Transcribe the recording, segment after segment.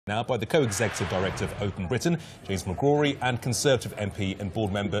Now by the co-executive director of Open Britain, James McGrory, and Conservative MP and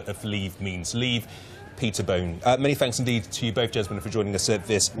board member of Leave Means Leave, Peter Bone. Many thanks indeed to you both, gentlemen, for joining us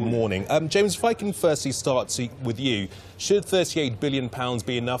this morning. James, if I can firstly start with you, should £38 billion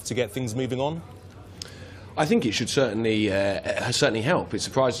be enough to get things moving on? I think it should certainly help. It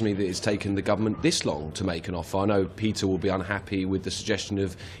surprises me that it's taken the government this long to make an offer. I know Peter will be unhappy with the suggestion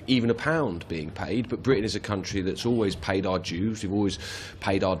of even £1 being paid, but Britain is a country that's always paid our dues, we've always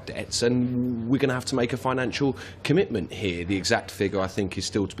paid our debts, and we're going to have to make a financial commitment here. The exact figure, I think, is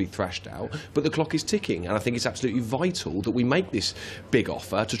still to be thrashed out, but the clock is ticking, and I think it's absolutely vital that we make this big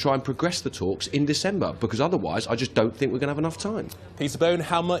offer to try and progress the talks in December, because otherwise I just don't think we're going to have enough time. Peter Bone,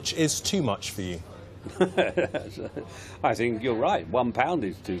 how much is too much for you? I think you're right. £1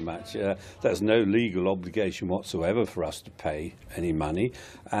 is too much. There's no legal obligation whatsoever for us to pay any money,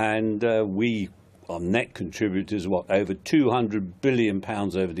 and we are net contributors, over £200 billion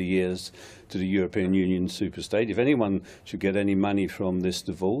over the years to the European Union superstate. If anyone should get any money from this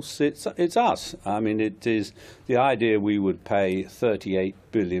divorce, it's us. I mean, it is the idea we would pay £38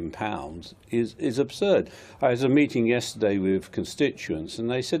 billion is absurd. I was at a meeting yesterday with constituents, and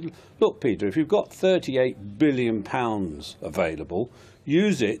they said, "Look, Peter, if you've got £38 billion available,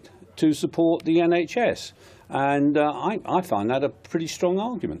 use it to support the NHS." And I find that a pretty strong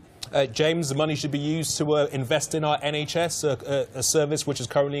argument. James, the money should be used to invest in our NHS, a service which is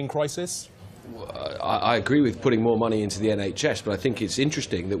currently in crisis? I agree with putting more money into the NHS, but I think it's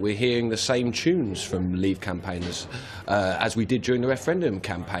interesting that we're hearing the same tunes from Leave campaigners as we did during the referendum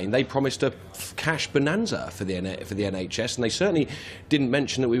campaign. They promised a cash bonanza for the NHS, and they certainly didn't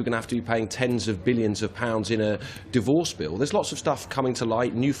mention that we were going to have to be paying tens of billions of pounds in a divorce bill. There's lots of stuff coming to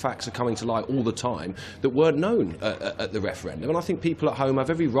light, new facts are coming to light all the time that weren't known at the referendum, and I think people at home have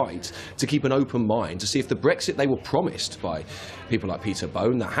every right to keep an open mind to see if the Brexit they were promised by people like Peter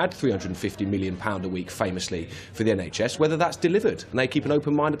Bone, that had £350 million a week famously for the NHS, whether that's delivered, and they keep an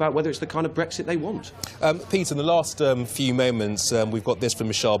open mind about whether it's the kind of Brexit they want. Peter, in the last few moments, we've got this from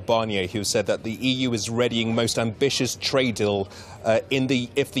Michel Barnier, who said that the EU is readying most ambitious trade deal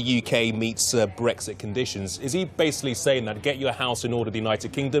if the UK meets Brexit conditions. Is he basically saying that get your house in order, the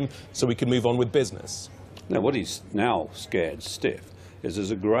United Kingdom, so we can move on with business? Now, what he's now scared stiff is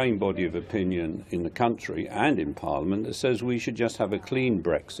there's a growing body of opinion in the country and in Parliament that says we should just have a clean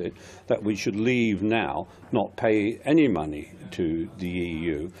Brexit, that we should leave now, not pay any money to the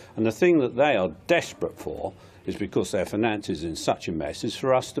EU. And the thing that they are desperate for is, because their finances are in such a mess, is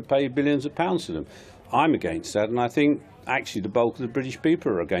for us to pay billions of pounds to them. I'm against that, and I think actually the bulk of the British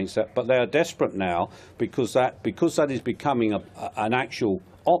people are against that, but they are desperate now because that is becoming an actual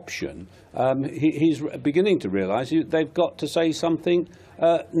option. He's beginning to realise they've got to say something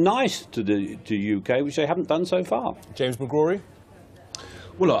nice to the UK, which they haven't done so far. James McGrory?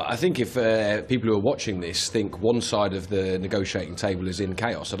 Well, I think if people who are watching this think one side of the negotiating table is in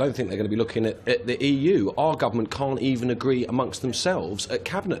chaos, I don't think they're going to be looking at the EU. Our government can't even agree amongst themselves at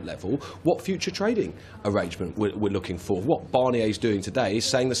cabinet level what future trading arrangement we're looking for. What Barnier is doing today is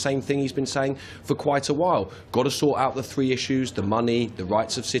saying the same thing he's been saying for quite a while. Got to sort out the three issues: the money, the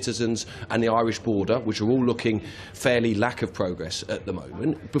rights of citizens and the Irish border, which are all looking fairly lack of progress at the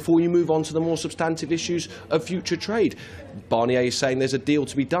moment, before you move on to the more substantive issues of future trade. Barnier is saying there's a deal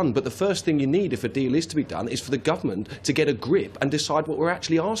to be done, but the first thing you need, if a deal is to be done, is for the government to get a grip and decide what we're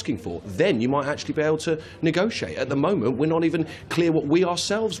actually asking for. Then you might actually be able to negotiate. At the moment, we're not even clear what we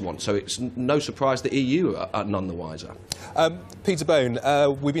ourselves want, so it's no surprise the EU are none the wiser. Peter Bone,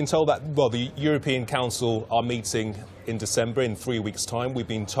 we've been told that, well, the European Council are meeting in December, in 3 weeks' time. We've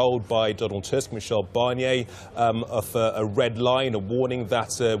been told by Donald Tusk, Michel Barnier, of a red line, a warning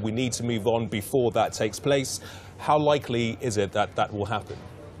that we need to move on before that takes place. How likely is it that that will happen?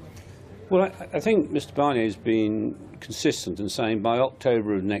 Well, I think Mr Barnier has been consistent in saying by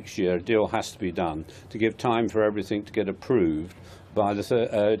October of next year a deal has to be done to give time for everything to get approved by the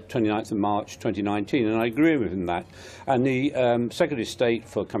 29th of March 2019, and I agree with him that. And the Secretary of State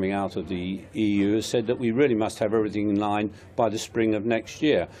for coming out of the EU has said that we really must have everything in line by the spring of next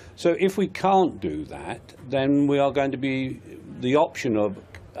year. So if we can't do that, then we are going to be the option of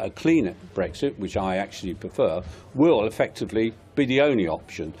a clean Brexit, which I actually prefer, will effectively be the only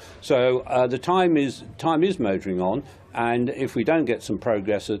option. So the time is motoring on, and if we don't get some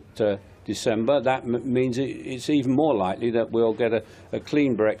progress at December, that means it's even more likely that we'll get a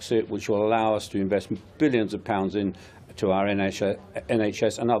clean Brexit, which will allow us to invest billions of pounds in to our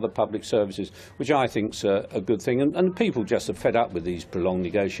NHS and other public services, which I think is a good thing. And people just are fed up with these prolonged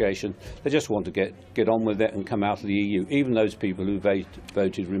negotiations. They just want to get on with it and come out of the EU, even those people who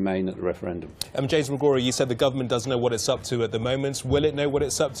voted Remain at the referendum. James McGrory, you said the government doesn't know what it's up to at the moment. Will it know what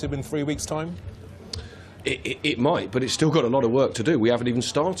it's up to in 3 weeks' time? It might, but it's still got a lot of work to do. We haven't even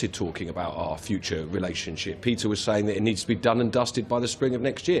started talking about our future relationship. Peter was saying that it needs to be done and dusted by the spring of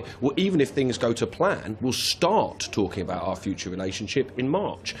next year. Well, even if things go to plan, we'll start talking about our future relationship in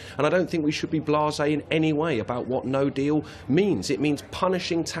March. And I don't think we should be blasé in any way about what no deal means. It means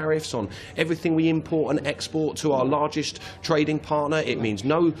punishing tariffs on everything we import and export to our largest trading partner. It means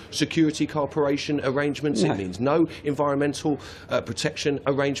no security cooperation arrangements. No. It means no environmental protection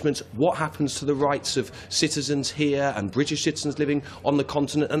arrangements. What happens to the rights of citizens here and British citizens living on the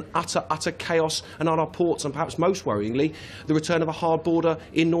continent, and utter chaos and on our ports, and perhaps most worryingly, the return of a hard border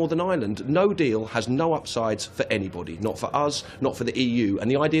in Northern Ireland. No deal has no upsides for anybody, not for us, not for the EU,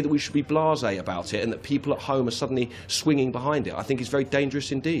 and the idea that we should be blasé about it and that people at home are suddenly swinging behind it, I think is very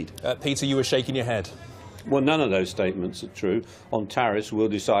dangerous indeed. Peter, you were shaking your head. Well, none of those statements are true. On tariffs, we'll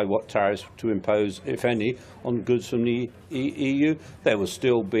decide what tariffs to impose, if any, on goods from the EU. There will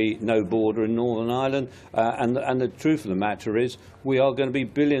still be no border in Northern Ireland. And the truth of the matter is we are going to be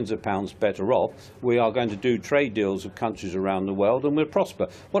billions of pounds better off. We are going to do trade deals with countries around the world and we'll prosper.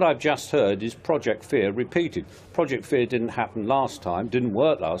 What I've just heard is Project Fear repeated. Project Fear didn't happen last time, didn't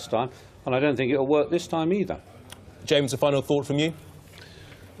work last time, and I don't think it'll work this time either. James, a final thought from you?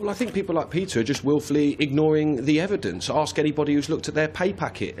 Well, I think people like Peter are just willfully ignoring the evidence. Ask anybody who's looked at their pay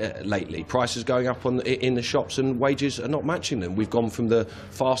packet lately. Prices going up in the shops and wages are not matching them. We've gone from the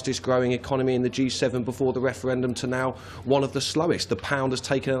fastest growing economy in the G7 before the referendum to now one of the slowest. The pound has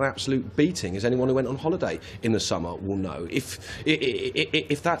taken an absolute beating, as anyone who went on holiday in the summer will know.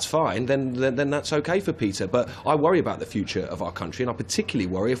 If that's fine, then that's okay for Peter. But I worry about the future of our country, and I particularly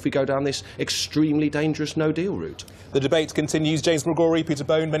worry if we go down this extremely dangerous no-deal route. The debate continues. James McGrory, Peter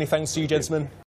Bone, many thanks to you, gentlemen.